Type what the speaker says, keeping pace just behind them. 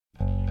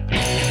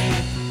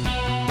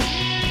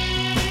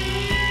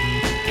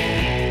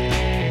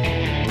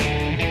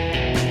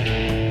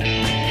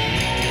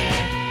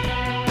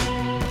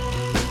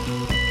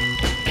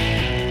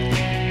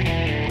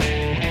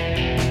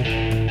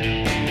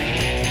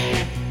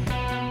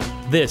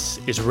This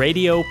is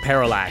Radio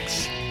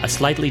Parallax, a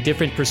slightly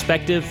different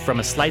perspective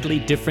from a slightly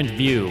different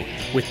view,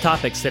 with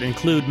topics that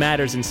include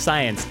matters in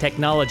science,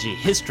 technology,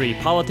 history,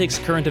 politics,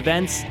 current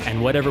events,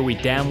 and whatever we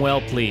damn well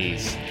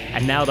please.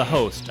 And now the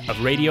host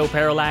of Radio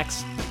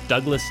Parallax,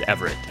 Douglas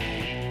Everett.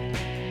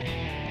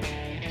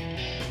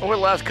 Over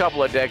the last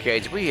couple of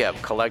decades, we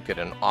have collected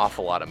an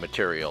awful lot of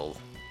material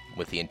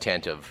with the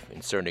intent of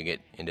inserting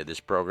it into this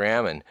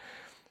program, and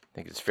I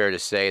think it's fair to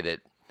say that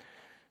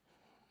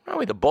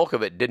probably the bulk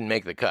of it didn't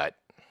make the cut.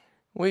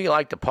 We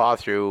like to paw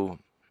through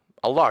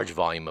a large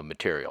volume of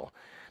material.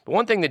 But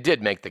one thing that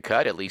did make the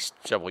cut, at least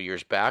several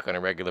years back on a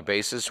regular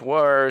basis,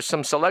 were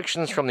some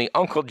selections from the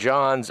Uncle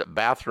John's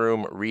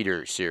Bathroom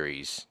Reader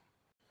series.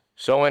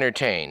 So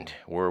entertained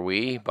were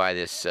we by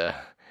this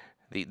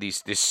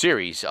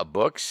series of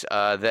books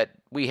that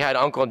we had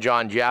Uncle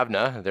John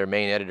Javna, their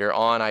main editor,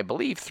 on, I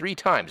believe, 3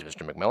 times,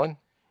 Mr. McMillan.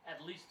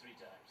 At least 3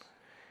 times.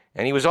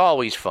 And he was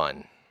always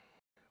fun.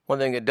 One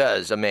thing that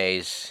does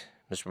amaze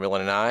Mr. McMillan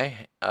and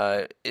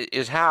I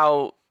is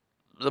how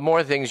the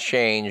more things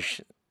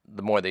change,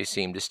 the more they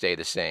seem to stay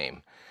the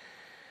same.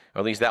 Or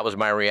at least that was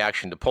my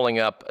reaction to pulling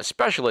up a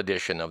special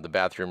edition of the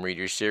Bathroom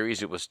Readers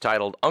series. It was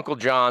titled Uncle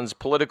John's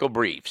Political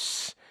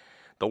Briefs.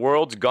 The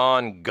World's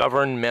Gone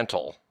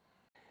Governmental.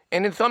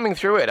 And in thumbing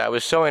through it, I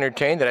was so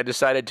entertained that I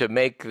decided to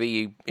make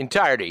the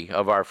entirety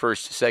of our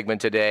first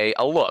segment today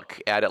a look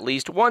at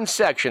least one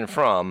section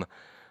from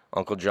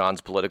Uncle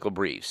John's Political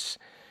Briefs.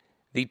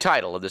 The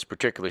title of this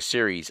particular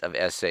series of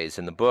essays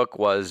in the book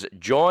was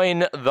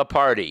Join the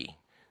Party.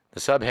 The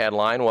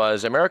subheadline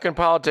was American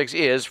Politics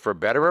is, for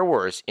better or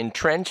worse,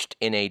 entrenched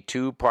in a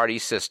two-party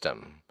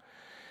system.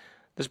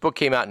 This book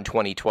came out in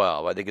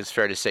 2012. I think it's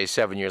fair to say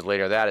 7 years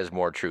later that is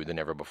more true than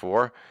ever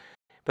before.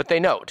 But they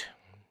note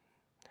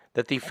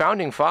that the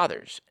Founding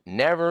Fathers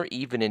never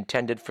even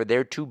intended for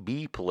there to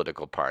be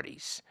political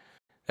parties.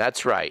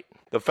 That's right.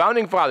 The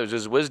Founding Fathers,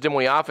 whose wisdom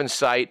we often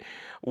cite,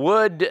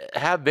 would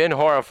have been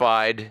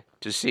horrified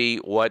to see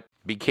what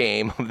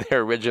became of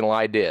their original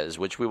ideas,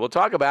 which we will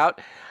talk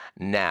about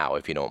now,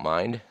 if you don't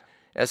mind.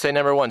 Essay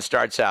number 1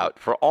 starts out,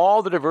 for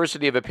all the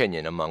diversity of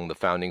opinion among the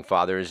Founding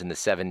Fathers in the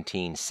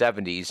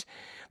 1770s,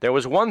 there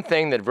was one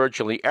thing that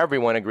virtually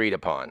everyone agreed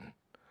upon.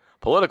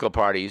 Political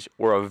parties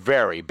were a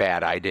very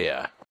bad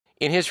idea.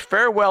 In his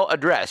farewell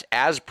address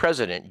as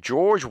president,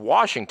 George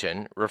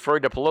Washington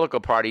referred to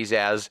political parties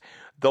as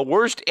the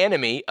worst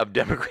enemy of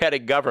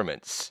democratic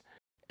governments,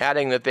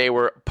 adding that they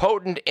were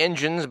potent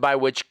engines by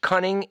which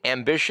cunning,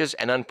 ambitious,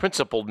 and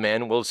unprincipled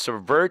men will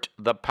subvert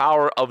the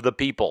power of the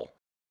people.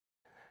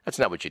 That's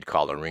not what you'd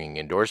call a ringing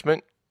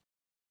endorsement.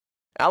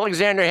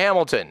 Alexander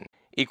Hamilton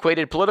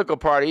equated political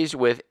parties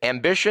with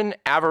ambition,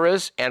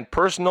 avarice, and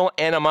personal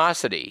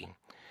animosity.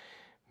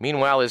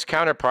 Meanwhile, his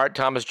counterpart,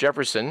 Thomas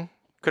Jefferson,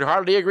 could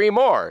hardly agree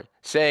more,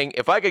 saying,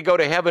 if I could go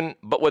to heaven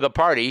but with a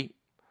party,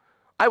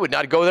 I would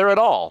not go there at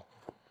all.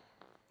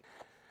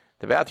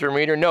 The Bathroom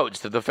Reader notes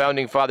that the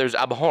Founding Fathers'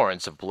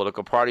 abhorrence of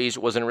political parties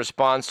was in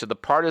response to the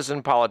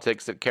partisan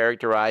politics that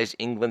characterized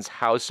England's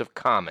House of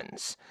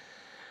Commons.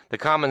 The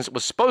Commons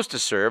was supposed to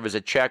serve as a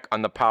check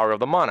on the power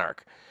of the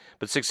monarch,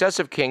 but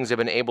successive kings have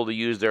been able to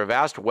use their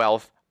vast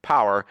wealth,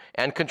 power,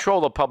 and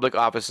control of public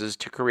offices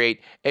to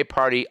create a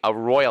party of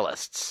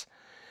royalists.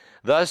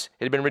 Thus,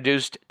 it had been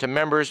reduced to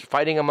members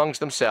fighting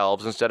amongst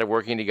themselves instead of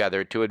working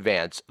together to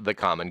advance the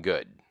common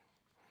good.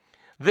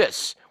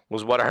 This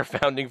was what our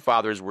Founding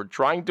Fathers were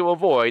trying to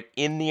avoid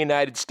in the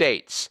United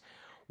States.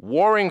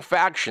 Warring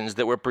factions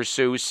that would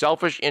pursue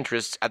selfish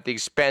interests at the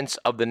expense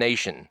of the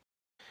nation.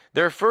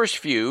 Their first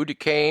feud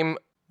came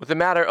with the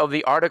matter of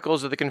the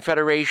Articles of the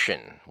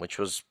Confederation, which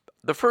was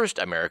the first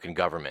American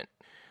government.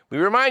 We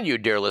remind you,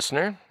 dear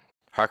listener,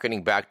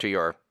 hearkening back to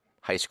your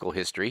high school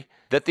history,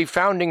 that the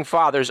Founding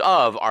Fathers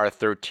of our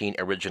 13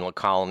 original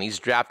colonies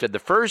drafted the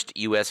first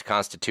U.S.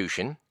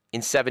 Constitution in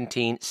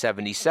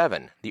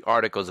 1777, the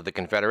Articles of the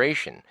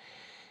Confederation.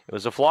 It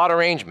was a flawed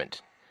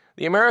arrangement.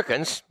 The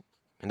Americans,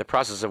 in the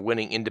process of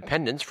winning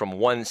independence from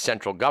one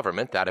central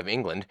government, that of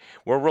England,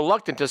 were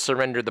reluctant to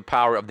surrender the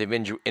power of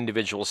the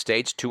individual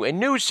states to a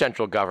new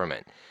central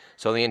government,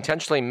 so they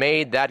intentionally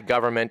made that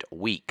government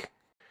weak.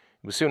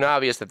 It was soon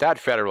obvious that that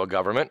federal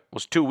government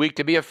was too weak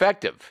to be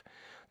effective.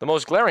 The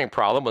most glaring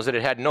problem was that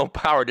it had no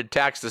power to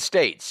tax the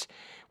states,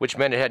 which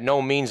meant it had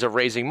no means of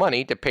raising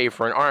money to pay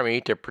for an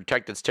army to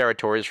protect its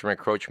territories from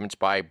encroachments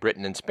by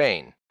Britain and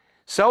Spain.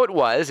 So it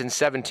was, in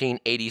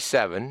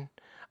 1787,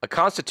 a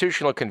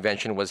constitutional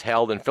convention was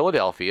held in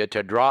Philadelphia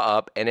to draw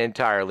up an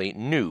entirely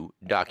new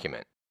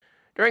document.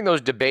 During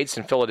those debates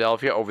in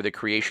Philadelphia over the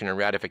creation and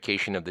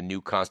ratification of the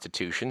new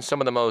Constitution,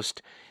 some of the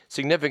most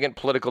significant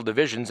political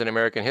divisions in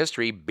American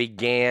history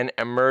began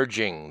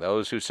emerging.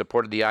 Those who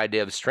supported the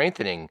idea of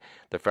strengthening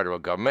the federal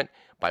government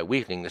by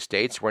weakening the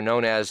states were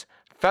known as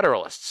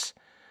Federalists.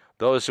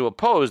 Those who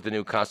opposed the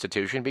new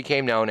Constitution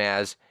became known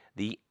as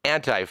the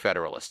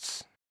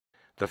Anti-Federalists.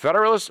 The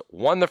Federalists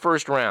won the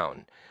first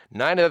round.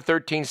 9 of the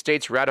 13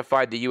 states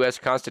ratified the U.S.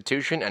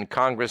 Constitution, and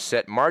Congress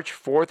set March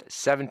 4th,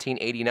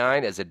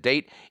 1789 as a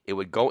date it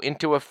would go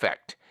into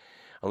effect.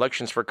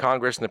 Elections for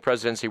Congress and the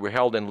presidency were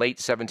held in late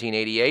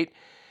 1788,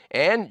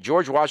 and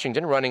George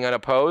Washington, running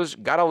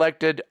unopposed, got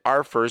elected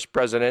our first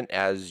president,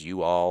 as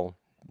you all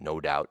no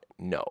doubt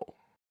know.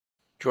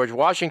 George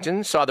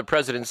Washington saw the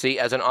presidency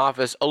as an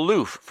office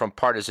aloof from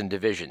partisan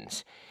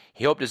divisions.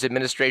 He hoped his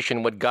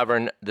administration would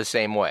govern the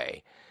same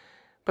way.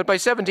 But by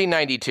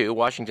 1792,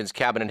 Washington's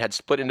cabinet had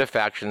split into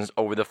factions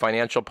over the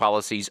financial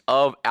policies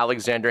of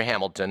Alexander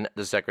Hamilton,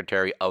 the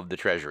Secretary of the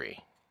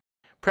Treasury.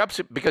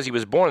 Perhaps because he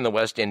was born in the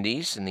West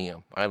Indies, in the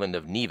island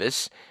of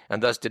Nevis,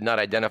 and thus did not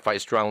identify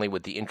strongly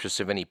with the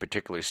interests of any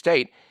particular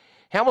state,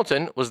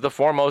 Hamilton was the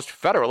foremost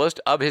Federalist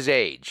of his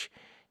age.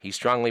 He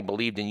strongly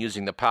believed in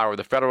using the power of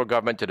the federal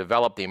government to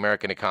develop the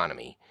American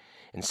economy.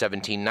 In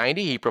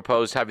 1790, he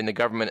proposed having the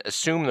government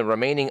assume the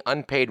remaining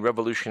unpaid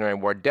Revolutionary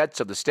War debts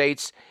of the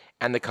states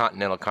and the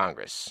Continental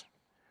Congress.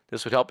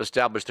 This would help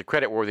establish the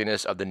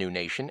creditworthiness of the new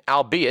nation,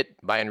 albeit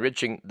by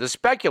enriching the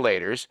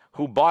speculators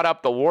who bought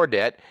up the war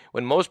debt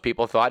when most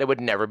people thought it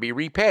would never be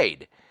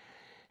repaid.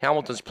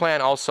 Hamilton's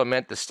plan also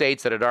meant the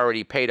states that had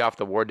already paid off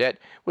the war debt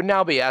would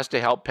now be asked to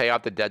help pay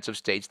off the debts of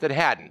states that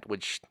hadn't,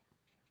 which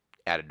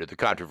added to the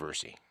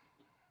controversy.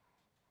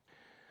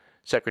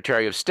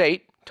 Secretary of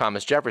State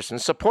Thomas Jefferson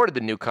supported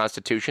the new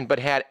Constitution but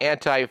had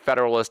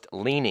anti-Federalist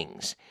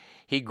leanings.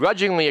 He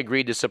grudgingly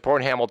agreed to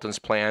support Hamilton's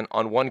plan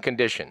on one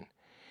condition.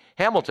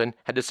 Hamilton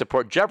had to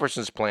support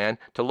Jefferson's plan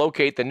to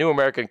locate the new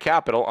American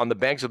capital on the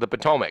banks of the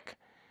Potomac.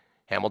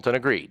 Hamilton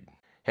agreed.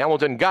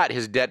 Hamilton got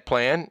his debt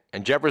plan,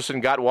 and Jefferson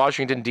got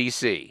Washington,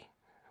 D.C.,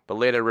 but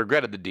later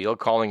regretted the deal,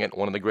 calling it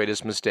one of the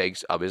greatest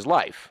mistakes of his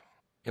life.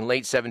 In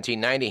late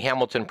 1790,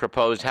 Hamilton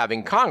proposed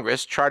having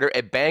Congress charter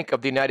a Bank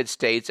of the United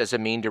States as a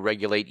mean to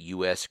regulate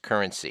U.S.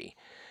 currency.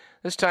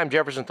 This time,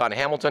 Jefferson thought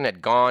Hamilton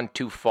had gone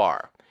too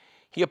far.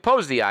 He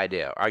opposed the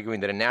idea,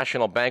 arguing that a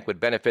national bank would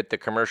benefit the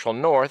commercial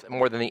North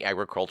more than the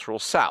agricultural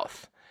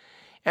South,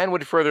 and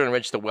would further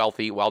enrich the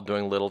wealthy while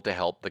doing little to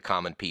help the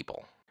common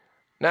people.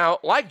 Now,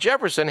 like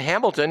Jefferson,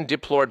 Hamilton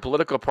deplored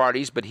political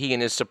parties, but he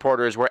and his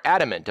supporters were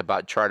adamant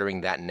about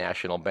chartering that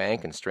national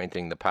bank and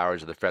strengthening the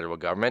powers of the federal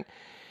government.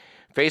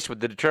 Faced with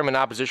the determined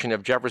opposition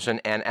of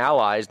Jefferson and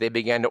allies, they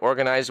began to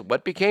organize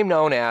what became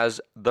known as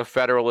the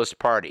Federalist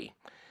Party.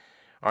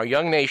 Our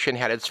young nation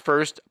had its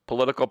first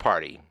political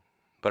party,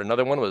 but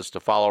another one was to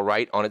follow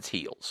right on its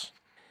heels.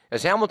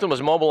 As Hamilton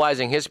was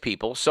mobilizing his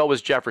people, so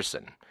was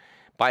Jefferson.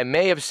 By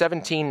May of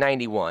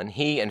 1791,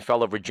 he and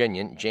fellow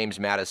Virginian James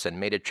Madison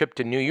made a trip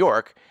to New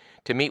York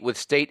to meet with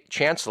State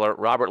Chancellor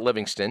Robert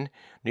Livingston,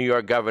 New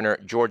York Governor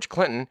George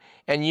Clinton,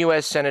 and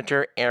U.S.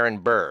 Senator Aaron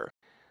Burr.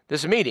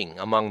 This meeting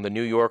among the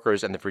New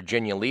Yorkers and the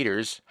Virginia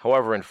leaders,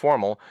 however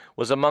informal,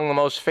 was among the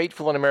most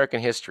fateful in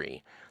American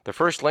history. The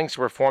first links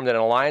were formed in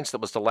an alliance that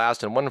was to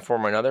last in one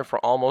form or another for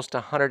almost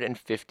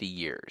 150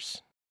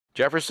 years.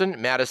 Jefferson,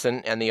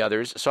 Madison, and the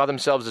others saw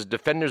themselves as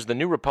defenders of the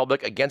new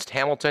republic against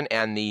Hamilton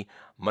and the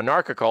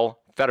monarchical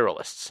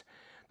Federalists.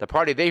 The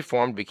party they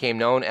formed became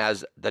known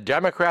as the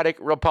Democratic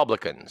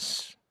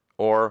Republicans,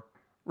 or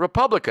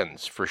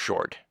Republicans for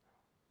short.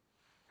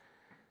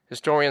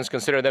 Historians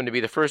consider them to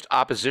be the first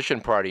opposition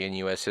party in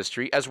U.S.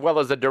 history, as well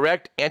as the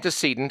direct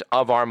antecedent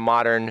of our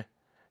modern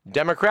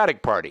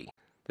Democratic Party.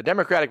 The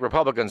Democratic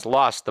Republicans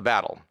lost the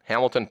battle.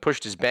 Hamilton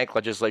pushed his bank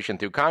legislation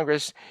through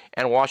Congress,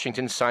 and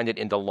Washington signed it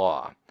into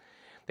law.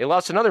 They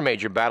lost another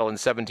major battle in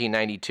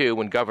 1792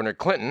 when Governor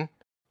Clinton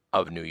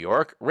of New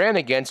York ran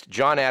against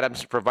John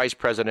Adams for vice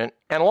president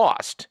and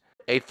lost.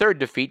 A third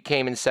defeat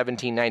came in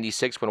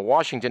 1796 when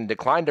Washington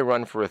declined to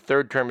run for a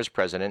third term as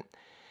president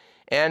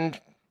and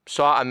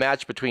saw a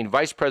match between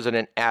Vice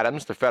President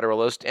Adams, the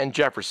Federalist, and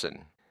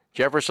Jefferson.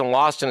 Jefferson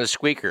lost in a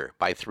squeaker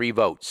by 3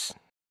 votes.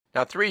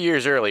 Now, 3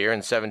 years earlier, in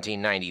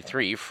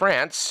 1793,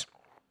 France,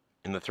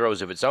 in the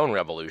throes of its own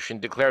revolution,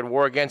 declared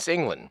war against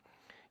England,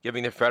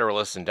 giving the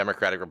Federalists and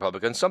Democratic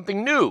Republicans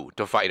something new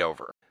to fight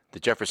over. The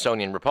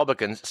Jeffersonian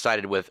Republicans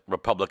sided with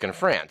Republican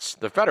France.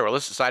 The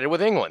Federalists sided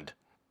with England.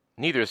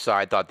 Neither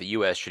side thought the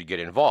U.S. should get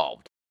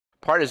involved.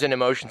 Partisan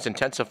emotions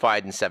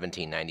intensified in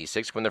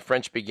 1796 when the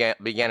French began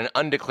an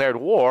undeclared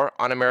war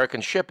on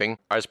American shipping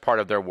as part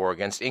of their war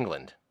against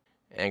England.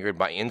 Angered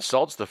by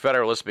insults, the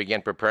Federalists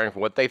began preparing for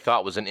what they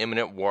thought was an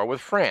imminent war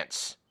with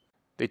France.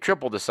 They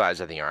tripled the size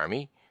of the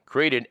army,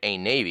 created a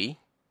navy.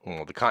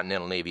 Well, the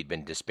Continental Navy had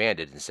been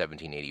disbanded in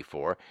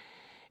 1784,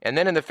 and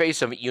then in the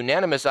face of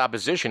unanimous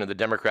opposition of the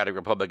Democratic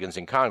Republicans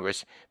in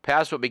Congress,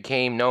 passed what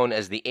became known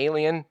as the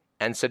Alien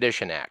and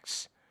Sedition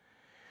Acts.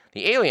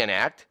 The Alien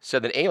Act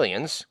said that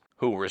aliens,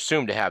 who were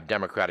assumed to have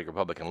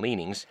Democratic-Republican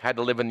leanings, had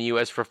to live in the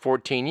U.S. for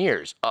 14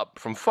 years, up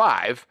from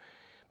 5,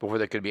 before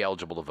they could be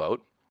eligible to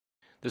vote.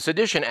 The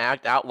Sedition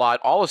Act outlawed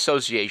all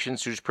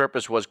associations whose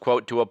purpose was,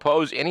 quote, to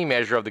oppose any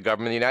measure of the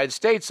government of the United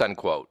States,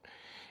 unquote,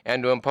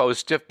 and to impose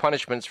stiff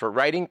punishments for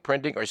writing,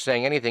 printing, or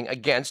saying anything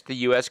against the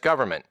U.S.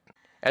 government.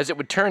 As it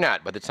would turn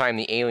out, by the time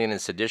the Alien and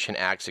Sedition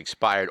Acts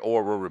expired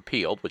or were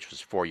repealed, which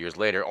was 4 years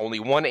later, only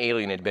 1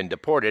 alien had been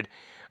deported,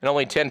 and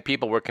only 10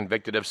 people were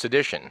convicted of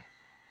sedition,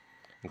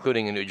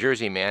 including a New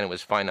Jersey man who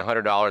was fined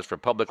 $100 for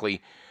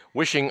publicly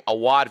wishing a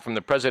wad from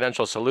the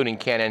presidential saluting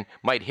cannon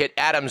might hit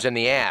Adams in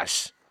the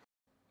ass.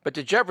 But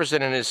to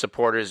Jefferson and his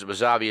supporters, it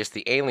was obvious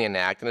the Alien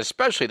Act, and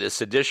especially the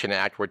Sedition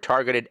Act, were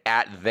targeted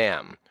at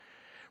them.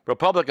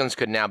 Republicans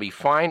could now be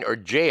fined or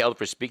jailed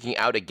for speaking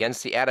out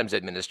against the Adams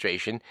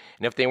administration,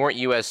 and if they weren't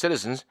U.S.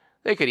 citizens,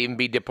 they could even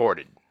be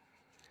deported.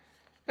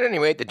 At any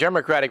rate, the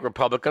Democratic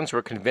Republicans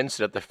were convinced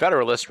that if the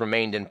Federalists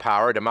remained in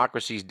power,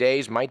 democracy's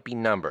days might be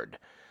numbered.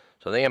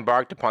 So they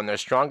embarked upon their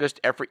strongest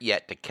effort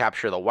yet to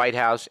capture the White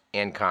House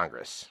and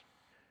Congress.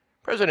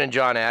 President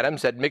John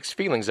Adams had mixed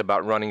feelings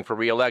about running for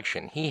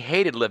re-election. He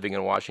hated living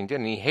in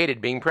Washington, and he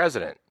hated being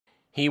president.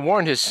 He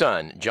warned his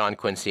son, John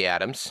Quincy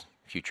Adams,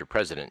 future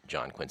President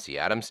John Quincy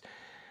Adams,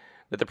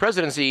 that the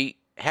presidency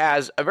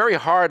has a very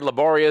hard,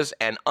 laborious,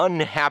 and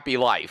unhappy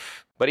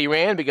life. But he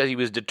ran because he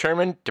was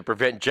determined to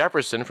prevent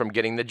Jefferson from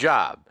getting the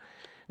job.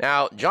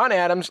 Now, John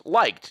Adams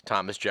liked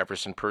Thomas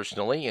Jefferson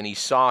personally, and he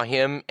saw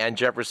him and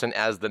Jefferson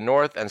as the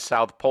North and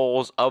South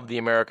poles of the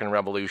American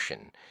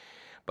Revolution.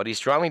 But he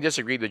strongly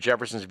disagreed with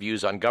Jefferson's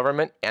views on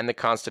government and the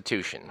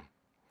Constitution.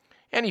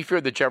 And he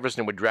feared that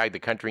Jefferson would drag the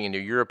country into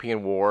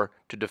European war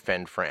to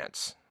defend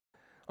France.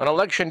 On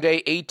Election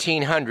Day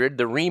 1800,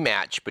 the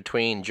rematch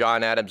between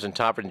John Adams and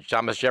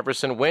Thomas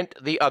Jefferson went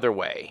the other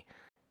way.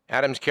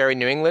 Adams carried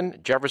New England,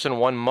 Jefferson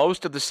won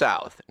most of the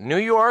South. New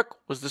York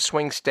was the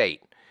swing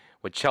state,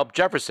 which helped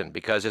Jefferson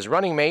because his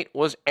running mate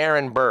was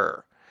Aaron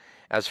Burr.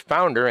 As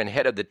founder and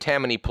head of the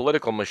Tammany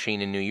political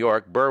machine in New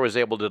York, Burr was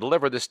able to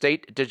deliver the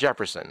state to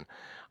Jefferson,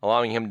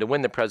 allowing him to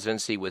win the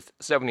presidency with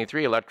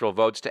 73 electoral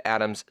votes to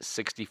Adams'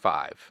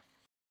 65.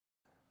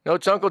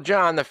 Notes Uncle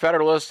John, the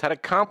Federalists had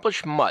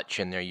accomplished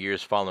much in their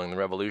years following the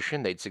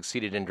Revolution. They'd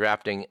succeeded in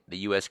drafting the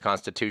U.S.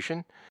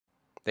 Constitution.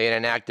 They had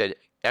enacted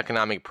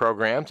economic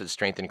programs that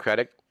strengthened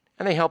credit,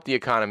 and they helped the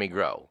economy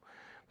grow.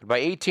 But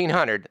by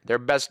 1800, their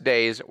best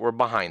days were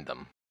behind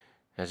them.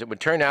 As it would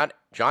turn out,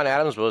 John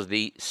Adams was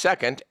the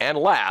second and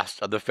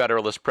last of the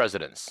Federalist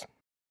presidents.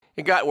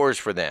 It got worse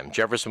for them.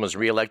 Jefferson was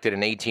reelected in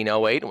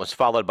 1808 and was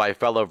followed by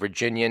fellow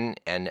Virginian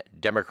and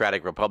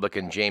Democratic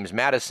Republican James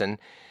Madison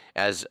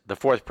as the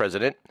fourth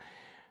president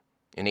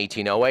in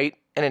 1808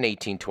 and in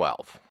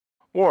 1812.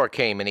 War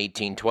came in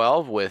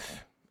 1812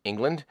 with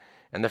England,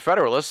 and the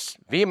Federalists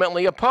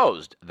vehemently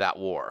opposed that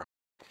war.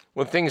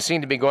 When things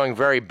seemed to be going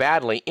very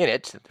badly in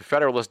it, the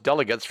Federalist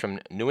delegates from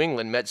New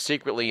England met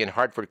secretly in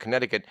Hartford,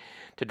 Connecticut,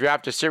 to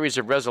draft a series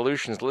of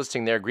resolutions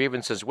listing their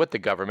grievances with the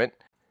government,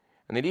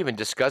 and they'd even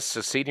discussed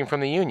seceding from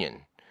the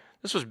Union.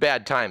 This was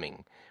bad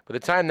timing. By the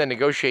time the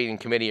negotiating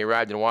committee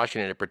arrived in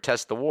Washington to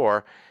protest the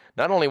war,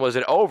 not only was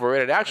it over, it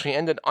had actually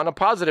ended on a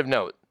positive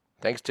note,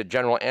 thanks to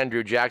General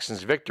Andrew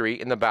Jackson's victory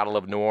in the Battle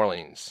of New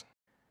Orleans.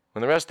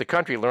 When the rest of the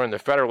country learned the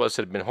Federalists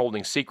had been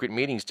holding secret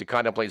meetings to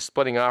contemplate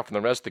splitting off from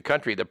the rest of the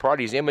country, the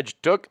party's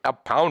image took a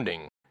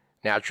pounding.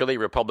 Naturally,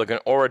 Republican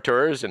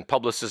orators and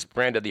publicists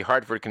branded the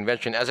Hartford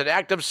Convention as an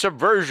act of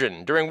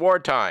subversion during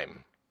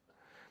wartime.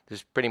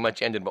 This pretty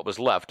much ended what was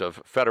left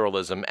of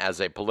federalism as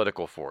a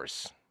political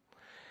force.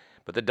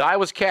 But the die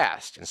was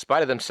cast. In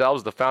spite of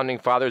themselves, the Founding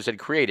Fathers had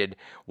created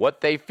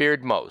what they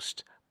feared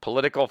most,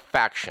 political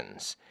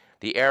factions.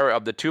 The era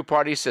of the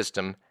two-party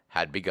system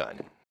had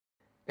begun.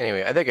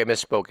 Anyway, I think I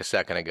misspoke a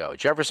second ago.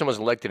 Jefferson was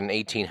elected in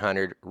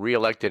 1800,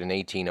 re-elected in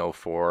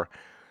 1804.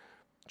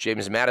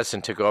 James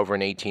Madison took over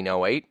in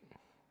 1808,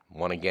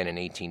 won again in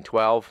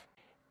 1812.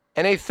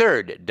 And a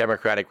third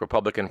Democratic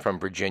Republican from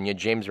Virginia,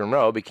 James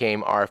Monroe,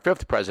 became our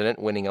fifth president,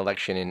 winning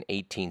election in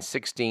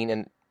 1816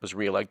 and was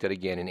re-elected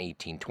again in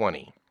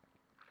 1820.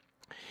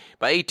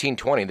 By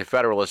 1820, the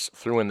Federalists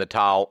threw in the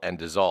towel and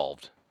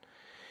dissolved.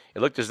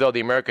 It looked as though the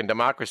American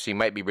democracy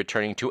might be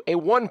returning to a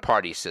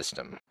one-party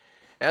system.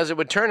 As it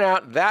would turn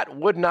out, that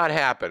would not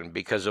happen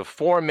because of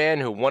four men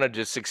who wanted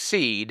to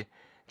succeed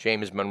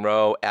James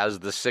Monroe as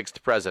the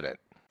sixth president.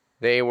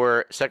 They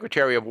were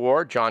Secretary of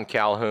War John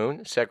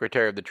Calhoun,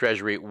 Secretary of the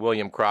Treasury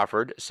William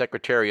Crawford,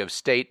 Secretary of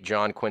State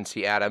John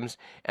Quincy Adams,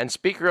 and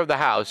Speaker of the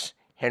House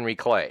Henry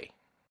Clay.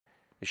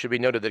 It should be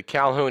noted that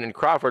Calhoun and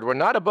Crawford were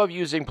not above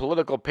using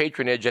political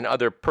patronage and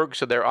other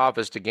perks of their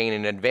office to gain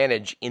an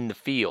advantage in the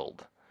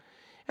field.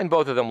 And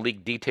both of them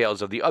leaked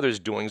details of the others'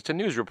 doings to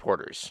news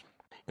reporters.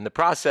 In the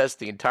process,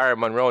 the entire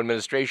Monroe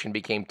administration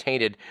became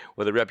tainted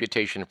with a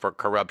reputation for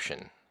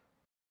corruption.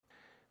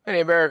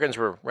 Many Americans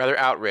were rather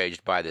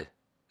outraged by the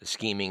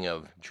scheming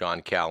of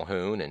John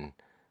Calhoun and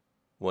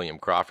William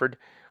Crawford.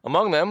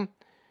 Among them,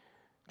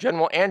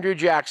 General Andrew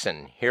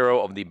Jackson,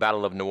 hero of the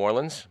Battle of New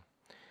Orleans,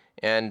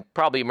 and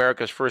probably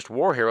America's first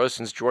war hero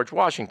since George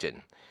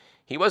Washington.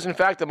 He was, in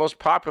fact, the most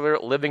popular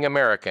living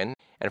American,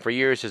 and for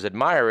years his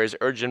admirers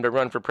urged him to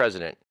run for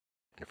president,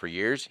 and for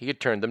years he had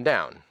turned them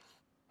down.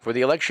 For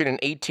the election in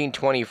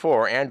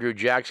 1824, Andrew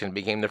Jackson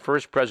became the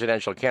first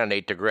presidential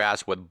candidate to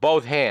grasp with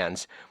both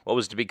hands what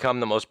was to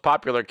become the most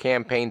popular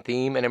campaign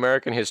theme in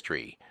American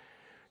history: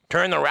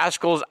 turn the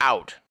rascals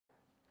out.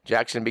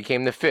 Jackson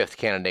became the fifth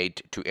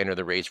candidate to enter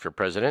the race for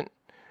president.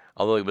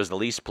 Although he was the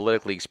least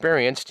politically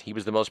experienced, he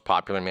was the most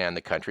popular man in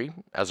the country.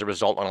 As a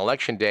result, on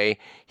Election Day,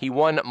 he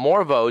won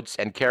more votes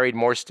and carried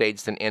more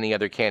states than any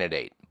other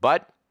candidate.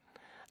 But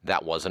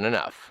that wasn't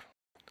enough.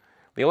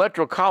 The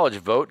Electoral College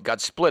vote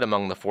got split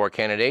among the four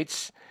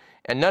candidates,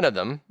 and none of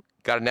them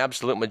got an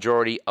absolute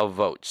majority of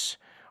votes.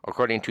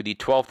 According to the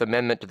 12th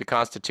Amendment to the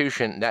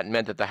Constitution, that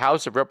meant that the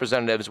House of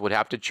Representatives would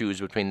have to choose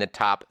between the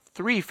top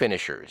three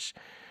finishers,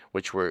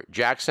 which were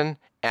Jackson,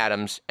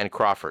 Adams, and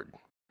Crawford.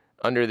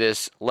 Under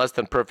this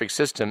less-than-perfect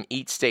system,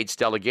 each state's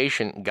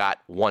delegation got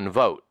one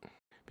vote.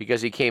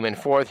 Because he came in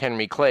fourth,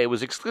 Henry Clay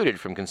was excluded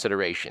from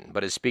consideration,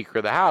 but as Speaker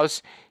of the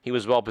House, he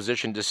was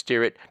well-positioned to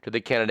steer it to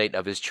the candidate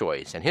of his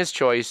choice, and his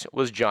choice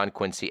was John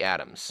Quincy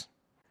Adams.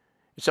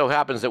 It so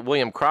happens that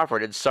William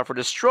Crawford had suffered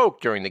a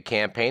stroke during the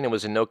campaign and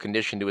was in no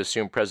condition to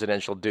assume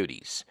presidential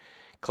duties.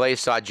 Clay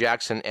saw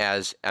Jackson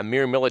as a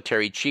mere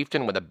military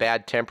chieftain with a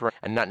bad temper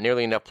and not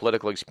nearly enough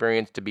political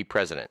experience to be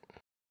president.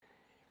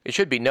 It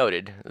should be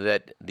noted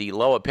that the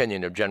low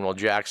opinion of General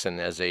Jackson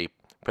as a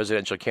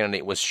presidential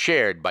candidate was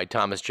shared by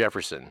Thomas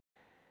Jefferson.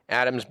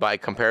 Adams, by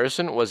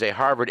comparison, was a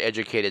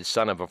Harvard-educated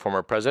son of a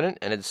former president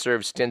and had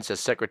served stints as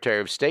Secretary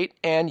of State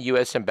and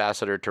U.S.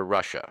 Ambassador to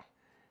Russia.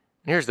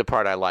 And here's the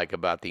part I like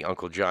about the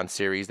Uncle John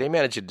series. They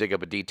managed to dig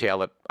up a detail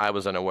that I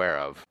was unaware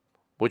of,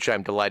 which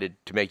I'm delighted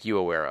to make you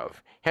aware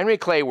of. Henry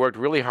Clay worked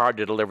really hard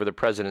to deliver the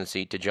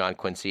presidency to John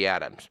Quincy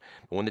Adams.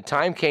 But when the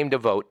time came to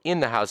vote in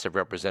the House of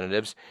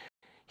Representatives,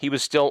 he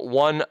was still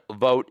one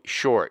vote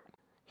short.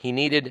 He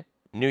needed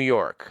New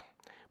York.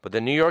 But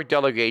the New York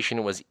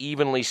delegation was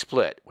evenly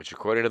split, which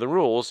according to the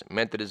rules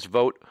meant that his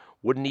vote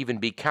wouldn't even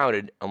be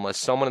counted unless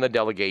someone in the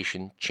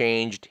delegation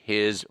changed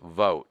his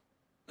vote.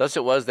 Thus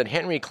it was that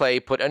Henry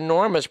Clay put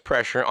enormous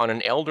pressure on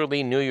an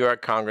elderly New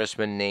York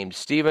congressman named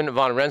Stephen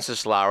von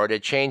Rensselaer to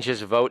change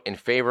his vote in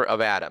favor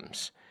of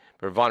Adams.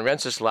 But von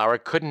Rensselaer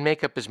couldn't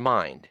make up his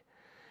mind.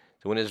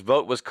 So when his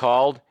vote was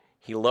called,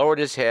 he lowered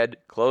his head,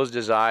 closed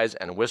his eyes,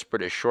 and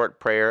whispered a short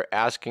prayer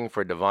asking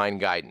for divine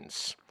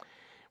guidance.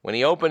 When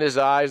he opened his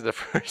eyes, the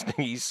first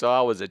thing he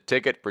saw was a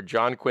ticket for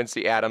John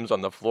Quincy Adams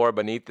on the floor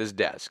beneath his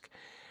desk.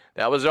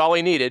 That was all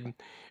he needed.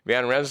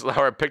 Van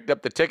Rensselaer picked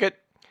up the ticket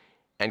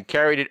and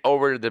carried it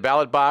over to the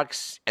ballot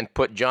box and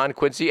put John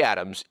Quincy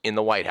Adams in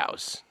the White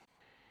House.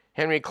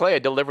 Henry Clay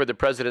had delivered the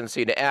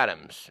presidency to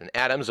Adams, and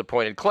Adams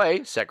appointed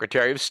Clay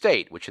Secretary of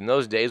State, which in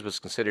those days was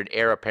considered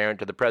heir apparent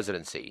to the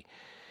presidency.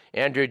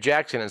 Andrew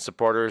Jackson and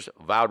supporters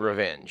vowed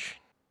revenge.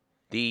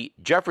 The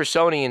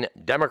Jeffersonian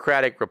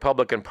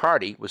Democratic-Republican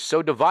Party was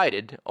so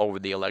divided over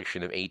the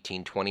election of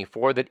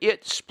 1824 that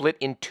it split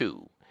in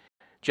two.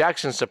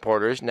 Jackson's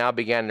supporters now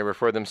began to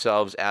refer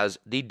themselves as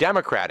the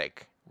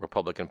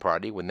Democratic-Republican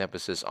Party, with an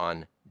emphasis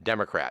on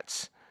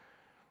Democrats,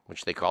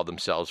 which they called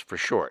themselves for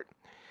short.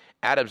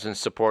 Adams's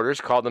supporters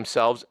called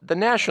themselves the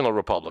National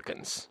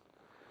Republicans.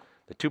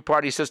 The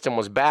two-party system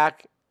was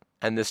back,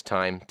 and this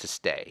time to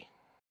stay.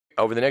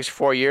 Over the next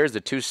 4 years, the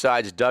two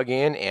sides dug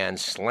in and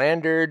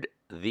slandered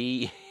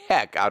the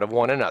heck out of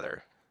one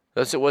another.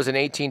 Thus it was in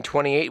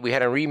 1828 we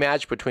had a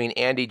rematch between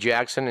Andy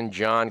Jackson and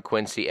John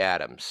Quincy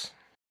Adams.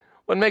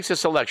 What makes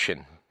this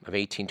election of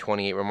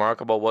 1828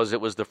 remarkable was it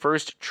was the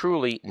first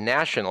truly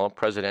national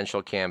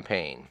presidential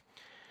campaign.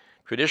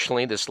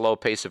 Traditionally, the slow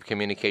pace of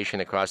communication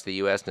across the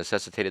U.S.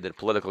 necessitated that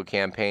political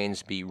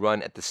campaigns be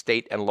run at the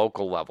state and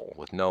local level,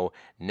 with no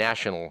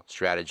national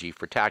strategy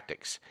for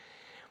tactics.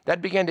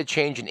 That began to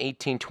change in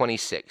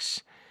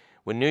 1826,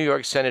 when New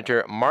York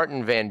Senator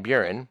Martin Van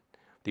Buren,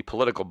 the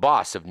political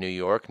boss of New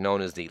York, known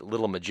as the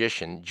Little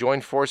Magician,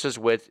 joined forces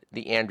with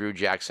the Andrew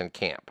Jackson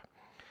camp.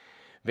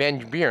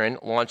 Van Buren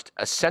launched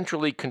a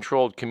centrally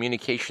controlled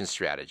communication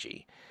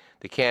strategy.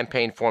 The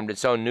campaign formed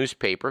its own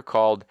newspaper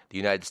called the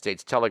United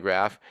States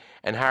Telegraph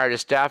and hired a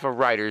staff of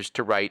writers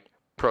to write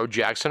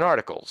pro-Jackson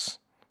articles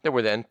that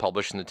were then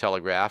published in the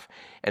Telegraph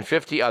and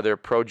 50 other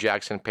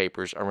pro-Jackson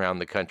papers around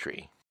the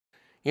country.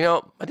 You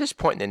know, at this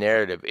point in the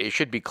narrative, it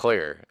should be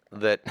clear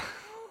that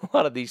a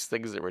lot of these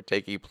things that were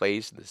taking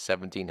place in the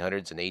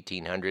 1700s and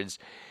 1800s,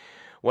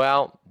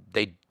 well,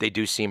 they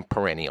do seem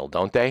perennial,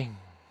 don't they?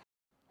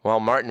 While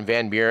Martin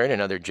Van Buren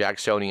and other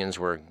Jacksonians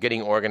were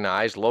getting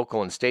organized,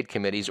 local and state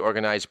committees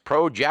organized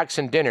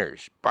pro-Jackson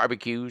dinners,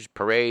 barbecues,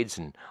 parades,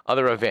 and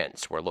other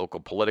events where local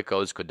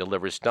politicos could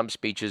deliver stump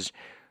speeches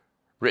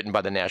written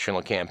by the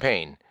national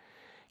campaign.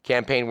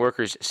 Campaign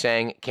workers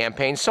sang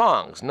campaign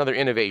songs, another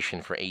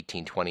innovation for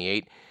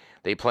 1828.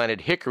 They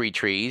planted hickory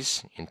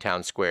trees in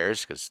town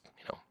squares, because,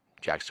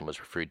 Jackson was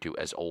referred to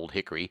as Old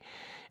Hickory,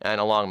 and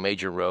along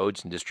major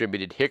roads, and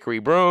distributed hickory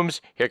brooms,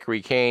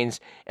 hickory canes,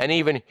 and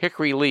even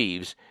hickory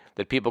leaves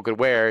that people could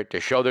wear to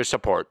show their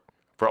support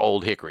for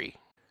Old Hickory.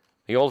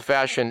 The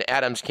old-fashioned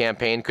Adams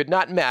campaign could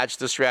not match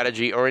the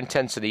strategy or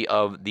intensity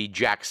of the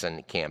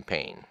Jackson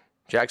campaign.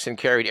 Jackson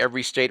carried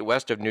every state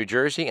west of New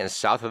Jersey and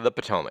south of the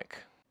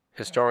Potomac.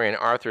 Historian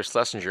Arthur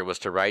Schlesinger was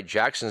to write,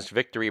 Jackson's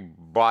victory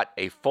brought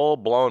a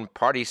full-blown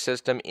party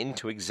system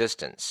into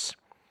existence.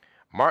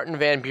 Martin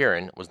Van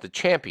Buren was the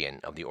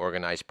champion of the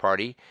organized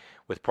party,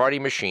 with party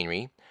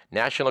machinery,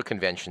 national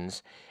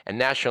conventions, and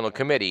national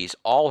committees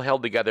all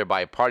held together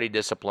by party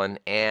discipline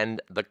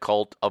and the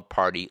cult of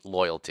party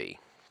loyalty.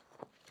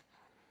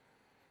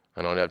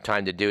 I don't have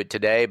time to do it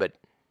today, but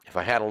If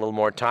I had a little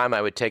more time,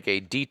 I would take a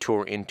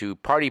detour into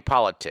Party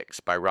Politics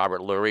by Robert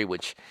Lurie,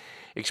 which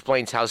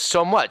explains how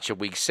so much of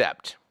we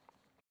accept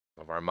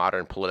of our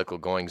modern political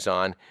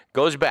goings-on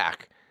goes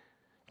back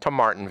to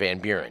Martin Van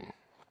Buren.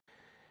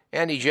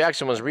 Andy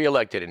Jackson was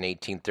reelected in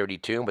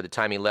 1832, and by the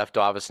time he left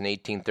office in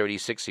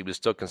 1836, he was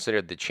still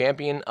considered the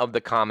champion of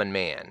the common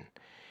man.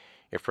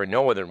 If for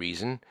no other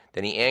reason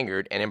than he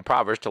angered and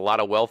impoverished a lot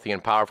of wealthy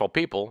and powerful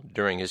people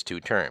during his 2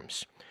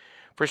 terms.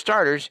 For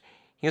starters,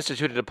 he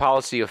instituted a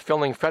policy of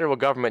filling federal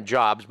government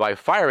jobs by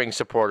firing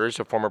supporters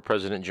of former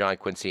President John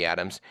Quincy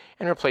Adams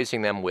and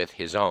replacing them with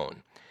his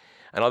own.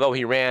 And although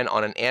he ran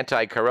on an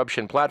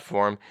anti-corruption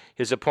platform,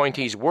 his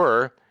appointees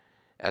were,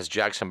 as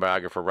Jackson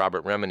biographer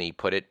Robert Remini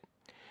put it,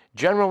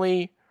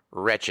 generally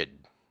wretched.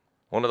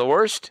 One of the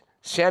worst?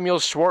 Samuel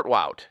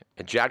Swartwout,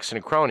 a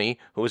Jackson crony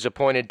who was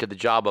appointed to the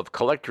job of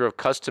Collector of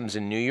Customs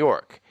in New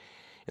York.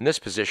 In this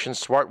position,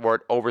 Swartwout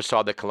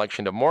oversaw the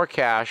collection of more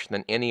cash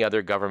than any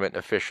other government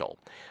official,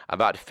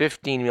 about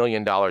 $15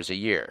 million a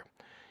year.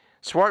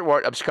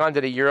 Swartwout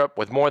absconded to Europe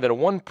with more than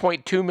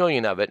 $1.2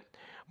 million of it,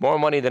 more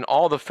money than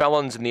all the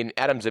felons in the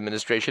Adams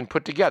administration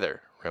put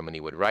together,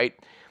 Remini would write.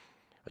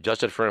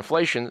 Adjusted for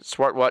inflation,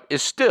 Swartwout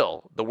is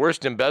still the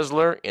worst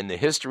embezzler in the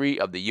history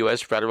of the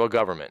U.S. federal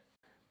government.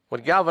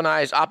 What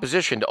galvanized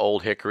opposition to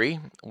Old Hickory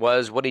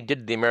was what he did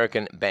to the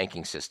American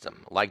banking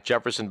system. Like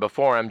Jefferson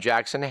before him,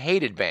 Jackson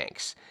hated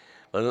banks,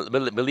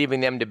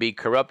 believing them to be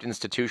corrupt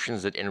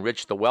institutions that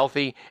enrich the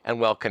wealthy and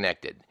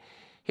well-connected.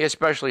 He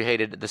especially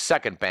hated the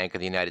Second Bank of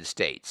the United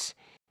States.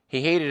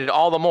 He hated it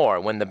all the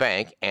more when the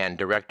bank, and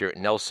Director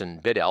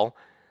Nelson Biddell,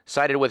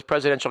 sided with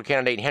presidential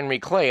candidate Henry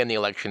Clay in the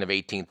election of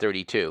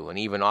 1832, and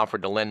even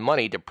offered to lend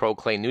money to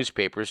pro-Clay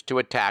newspapers to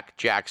attack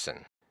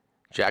Jackson.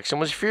 Jackson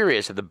was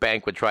furious that the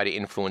bank would try to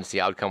influence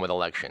the outcome of the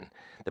election.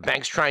 "The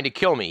bank's trying to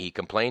kill me," he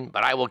complained,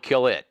 "but I will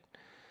kill it."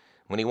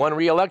 When he won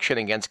re-election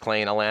against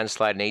Clay in a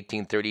landslide in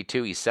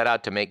 1832, he set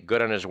out to make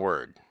good on his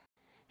word.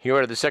 He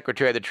ordered the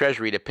Secretary of the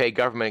Treasury to pay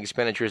government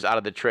expenditures out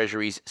of the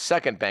Treasury's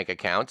second bank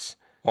accounts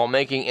while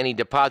making any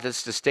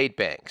deposits to state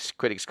banks.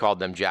 Critics called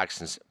them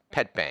Jackson's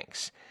pet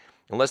banks.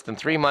 In less than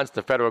 3 months,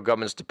 the federal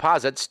government's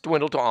deposits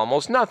dwindled to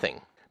almost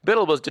nothing.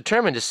 Biddle was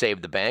determined to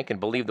save the bank and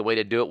believed the way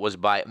to do it was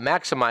by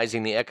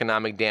maximizing the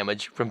economic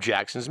damage from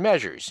Jackson's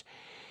measures.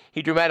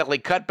 He dramatically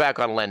cut back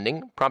on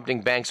lending,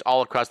 prompting banks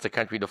all across the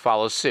country to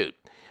follow suit.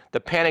 The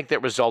panic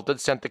that resulted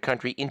sent the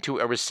country into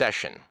a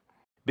recession.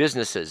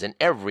 Businesses in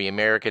every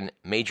American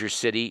major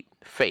city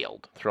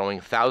failed, throwing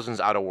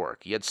thousands out of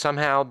work. Yet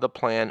somehow the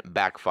plan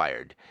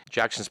backfired.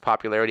 Jackson's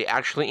popularity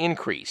actually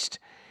increased,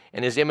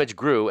 and his image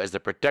grew as the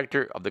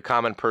protector of the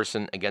common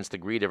person against the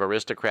greed of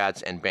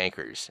aristocrats and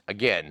bankers.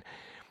 Again,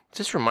 does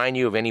this remind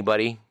you of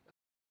anybody?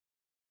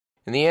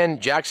 In the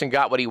end, Jackson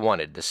got what he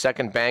wanted. The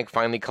second bank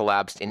finally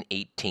collapsed in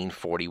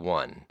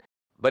 1841.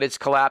 But its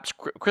collapse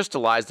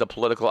crystallized the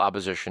political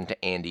opposition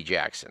to Andy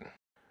Jackson.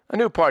 A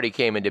new party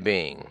came into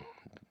being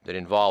that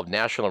involved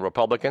national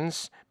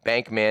Republicans,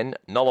 bankmen,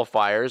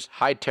 nullifiers,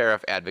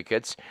 high-tariff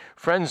advocates,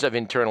 friends of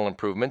internal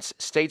improvements,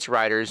 states'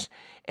 riders,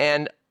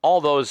 and all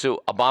those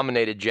who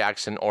abominated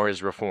Jackson or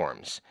his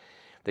reforms.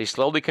 They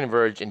slowly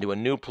converged into a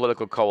new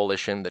political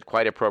coalition that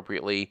quite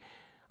appropriately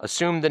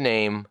assumed the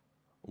name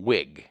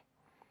Whig.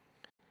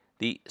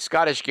 The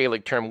Scottish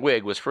Gaelic term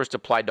Whig was first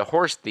applied to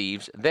horse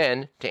thieves,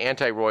 then to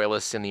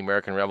anti-royalists in the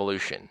American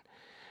Revolution.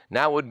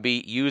 Now it would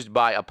be used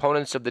by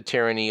opponents of the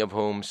tyranny of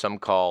whom some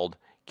called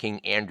King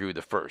Andrew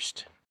I.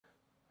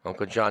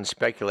 Uncle John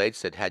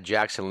speculates that had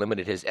Jackson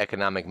limited his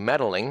economic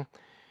meddling,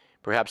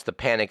 perhaps the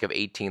Panic of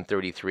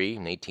 1833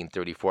 and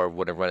 1834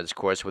 would have run its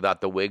course without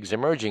the Whigs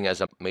emerging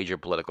as a major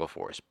political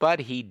force.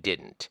 But he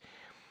didn't.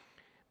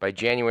 By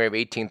January of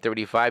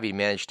 1835, he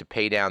managed to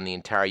pay down the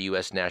entire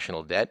U.S.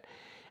 national debt,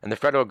 and the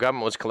federal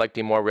government was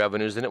collecting more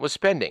revenues than it was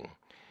spending.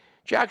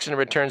 Jackson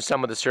returned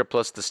some of the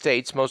surplus to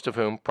states, most of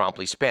whom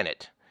promptly spent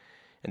it.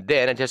 And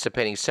then,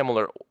 anticipating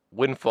similar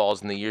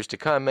windfalls in the years to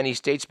come, many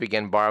states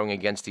began borrowing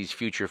against these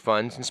future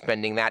funds and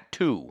spending that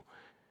too.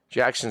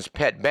 Jackson's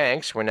pet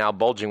banks were now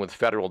bulging with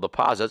federal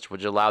deposits,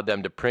 which allowed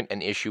them to print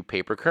and issue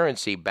paper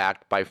currency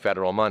backed by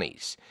federal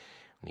monies.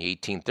 In the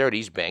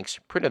 1830s, banks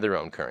printed their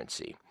own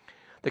currency.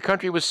 The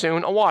country was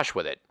soon awash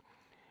with it,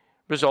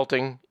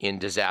 resulting in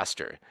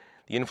disaster.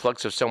 The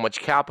influx of so much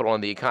capital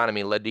in the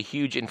economy led to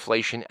huge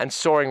inflation and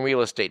soaring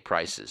real estate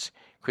prices,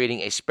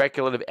 creating a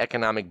speculative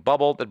economic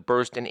bubble that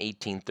burst in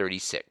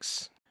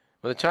 1836.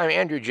 By the time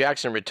Andrew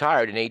Jackson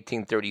retired in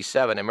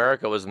 1837,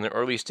 America was in the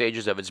early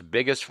stages of its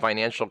biggest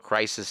financial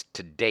crisis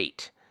to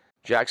date.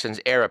 Jackson's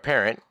heir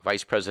apparent,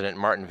 Vice President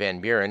Martin Van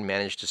Buren,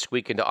 managed to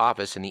squeak into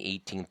office in the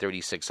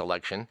 1836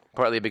 election,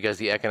 partly because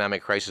the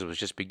economic crisis was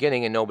just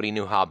beginning and nobody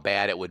knew how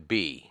bad it would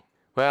be.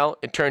 Well,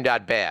 it turned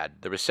out bad.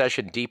 The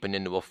recession deepened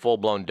into a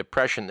full-blown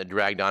depression that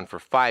dragged on for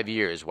 5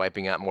 years,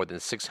 wiping out more than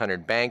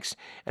 600 banks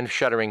and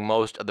shuttering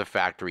most of the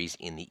factories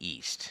in the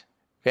East.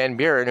 Van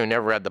Buren, who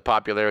never had the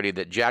popularity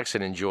that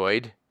Jackson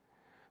enjoyed,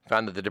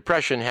 found that the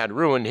depression had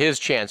ruined his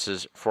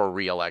chances for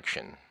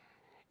re-election.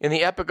 In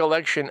the epic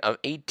election of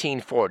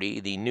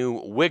 1840, the new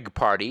Whig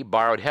Party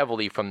borrowed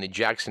heavily from the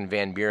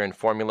Jackson-Van Buren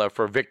formula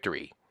for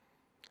victory.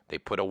 They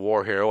put a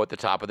war hero at the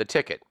top of the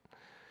ticket.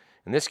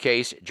 In this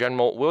case,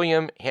 General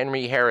William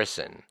Henry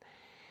Harrison.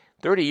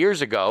 30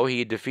 years ago,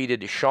 he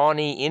defeated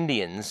Shawnee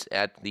Indians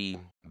at the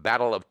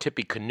Battle of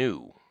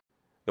Tippecanoe.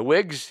 The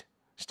Whigs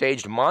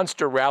staged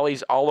monster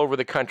rallies all over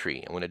the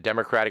country, and when a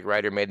Democratic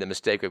writer made the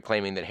mistake of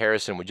claiming that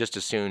Harrison would just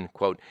as soon,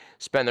 quote,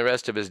 spend the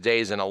rest of his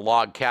days in a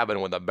log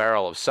cabin with a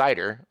barrel of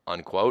cider,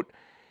 unquote,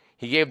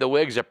 he gave the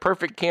Whigs a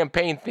perfect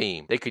campaign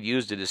theme they could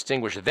use to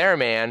distinguish their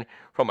man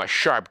from a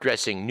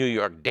sharp-dressing New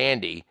York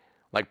dandy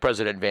like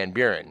President Van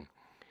Buren.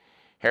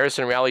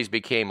 Harrison rallies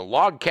became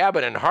log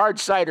cabin and hard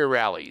cider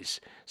rallies.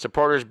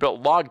 Supporters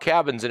built log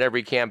cabins at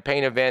every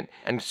campaign event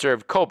and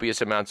served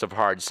copious amounts of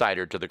hard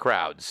cider to the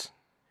crowds.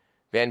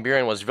 Van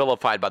Buren was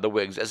vilified by the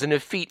Whigs as an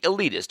effete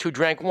elitist who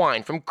drank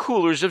wine from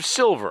coolers of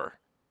silver.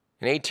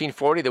 In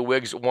 1840, the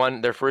Whigs won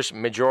their first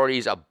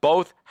majorities of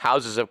both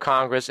houses of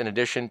Congress in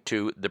addition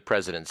to the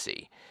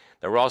presidency.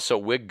 There were also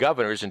Whig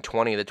governors in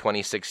 20 of the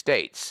 26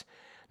 states.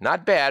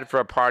 Not bad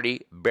for a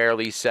party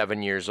barely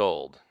 7 years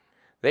old.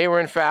 They were,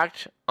 in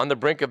fact, on the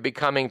brink of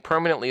becoming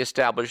permanently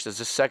established as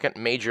the second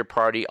major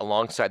party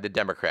alongside the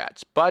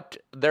Democrats, but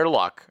their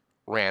luck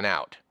ran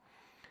out.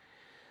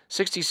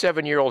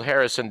 67-year-old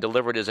Harrison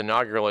delivered his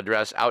inaugural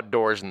address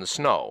outdoors in the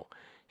snow.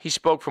 He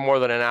spoke for more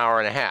than an hour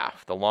and a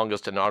half, the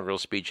longest inaugural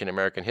speech in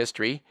American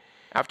history,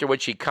 after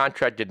which he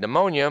contracted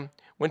pneumonia,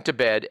 went to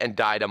bed, and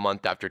died a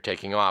month after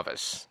taking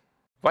office.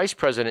 Vice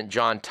President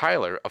John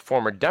Tyler, a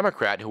former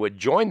Democrat who had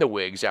joined the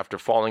Whigs after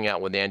falling out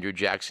with Andrew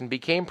Jackson,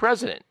 became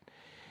president.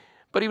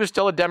 But he was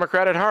still a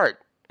Democrat at heart,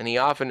 and he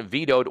often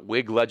vetoed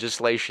Whig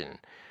legislation.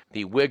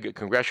 The Whig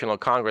Congressional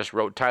Congress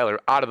wrote Tyler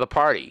out of the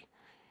party.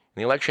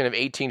 In the election of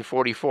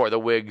 1844, the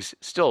Whigs,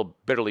 still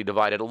bitterly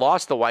divided,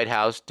 lost the White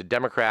House to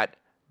Democrat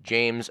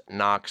James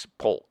Knox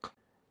Polk.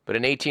 But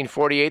in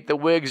 1848, the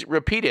Whigs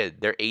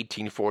repeated their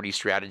 1840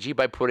 strategy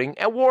by putting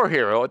a war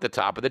hero at the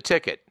top of the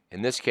ticket,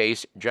 in this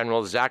case,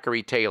 General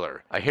Zachary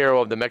Taylor, a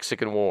hero of the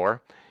Mexican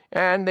War,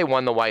 and they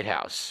won the White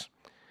House.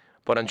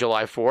 But on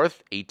July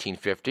 4th,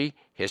 1850,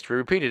 history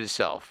repeated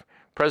itself.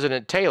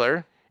 President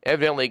Taylor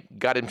evidently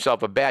got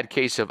himself a bad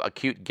case of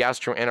acute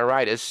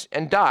gastroenteritis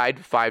and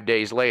died 5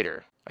 days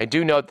later. I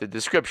do note the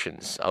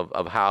descriptions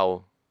of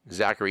how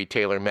Zachary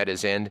Taylor met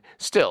his end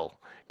still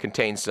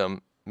contain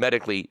some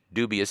medically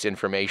dubious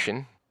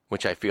information,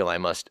 which I feel I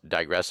must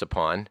digress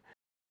upon.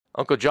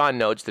 Uncle John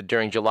notes that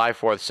during July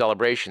 4th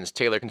celebrations,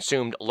 Taylor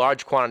consumed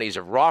large quantities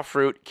of raw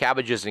fruit,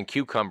 cabbages, and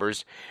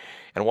cucumbers,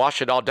 and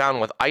washed it all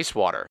down with ice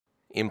water,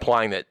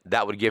 implying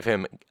that would give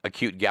him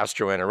acute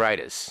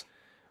gastroenteritis.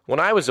 When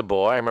I was a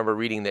boy, I remember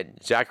reading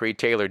that Zachary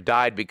Taylor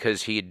died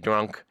because he had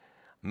drunk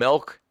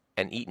milk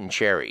and eaten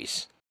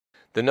cherries.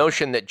 The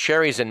notion that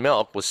cherries and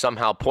milk was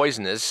somehow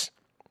poisonous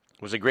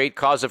was a great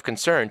cause of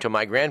concern to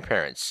my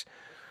grandparents,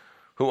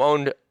 who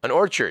owned an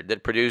orchard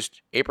that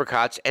produced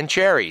apricots and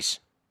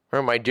cherries. I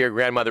remember my dear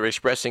grandmother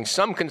expressing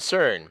some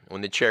concern when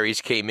the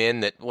cherries came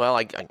in that, well,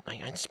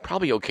 it's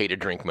probably okay to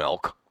drink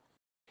milk.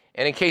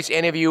 And in case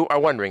any of you are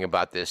wondering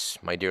about this,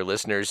 my dear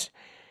listeners,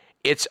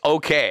 it's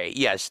okay.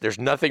 Yes, there's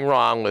nothing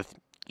wrong with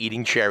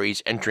eating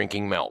cherries and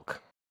drinking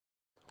milk.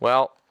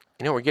 Well,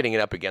 we're getting it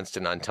up against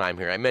it on time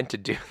here. I meant to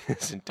do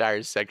this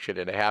entire section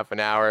in a half an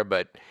hour,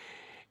 but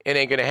it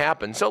ain't going to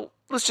happen. So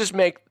let's just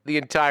make the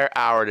entire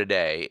hour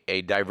today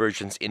a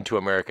divergence into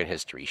American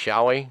history,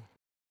 shall we?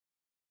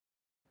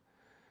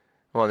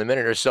 Well, in the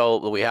minute or so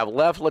that we have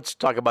left, let's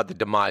talk about the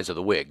demise of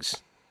the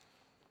Whigs.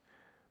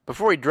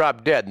 Before he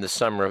dropped dead in the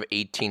summer of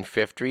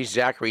 1850,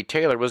 Zachary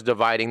Taylor was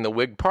dividing the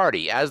Whig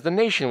Party as the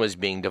nation was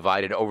being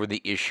divided over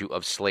the issue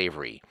of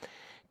slavery.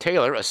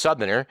 Taylor, a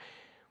Southerner,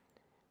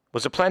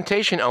 was a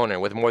plantation owner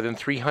with more than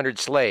 300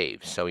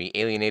 slaves, so he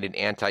alienated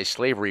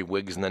anti-slavery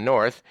Whigs in the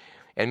North,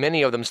 and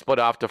many of them split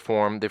off to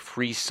form the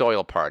Free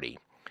Soil Party.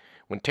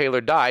 When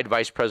Taylor died,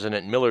 Vice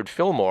President Millard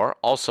Fillmore,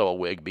 also a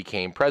Whig,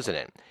 became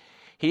president.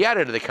 He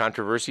added to the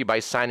controversy by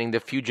signing the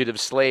Fugitive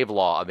Slave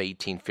Law of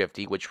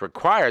 1850, which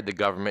required the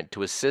government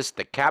to assist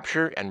the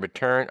capture and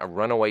return of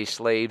runaway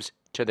slaves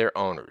to their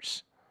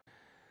owners.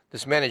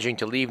 This managing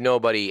to leave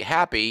nobody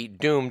happy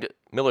doomed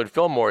Millard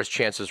Fillmore's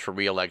chances for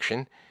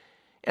re-election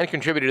and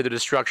contributed to the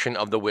destruction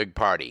of the Whig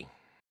Party.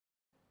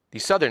 The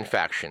Southern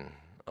faction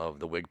of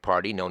the Whig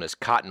Party, known as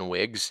Cotton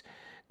Whigs,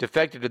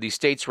 defected to the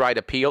states' right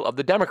appeal of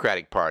the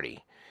Democratic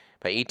Party.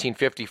 By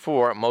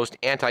 1854, most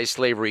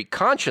anti-slavery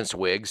conscience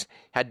Whigs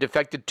had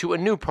defected to a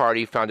new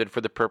party founded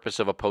for the purpose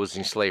of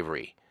opposing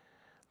slavery,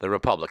 the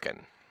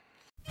Republican.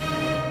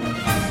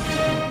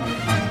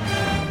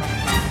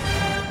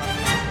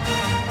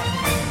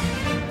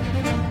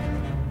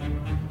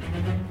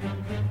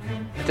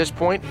 At this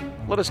point,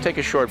 let us take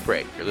a short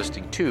break. You're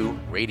listening to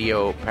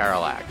Radio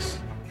Parallax.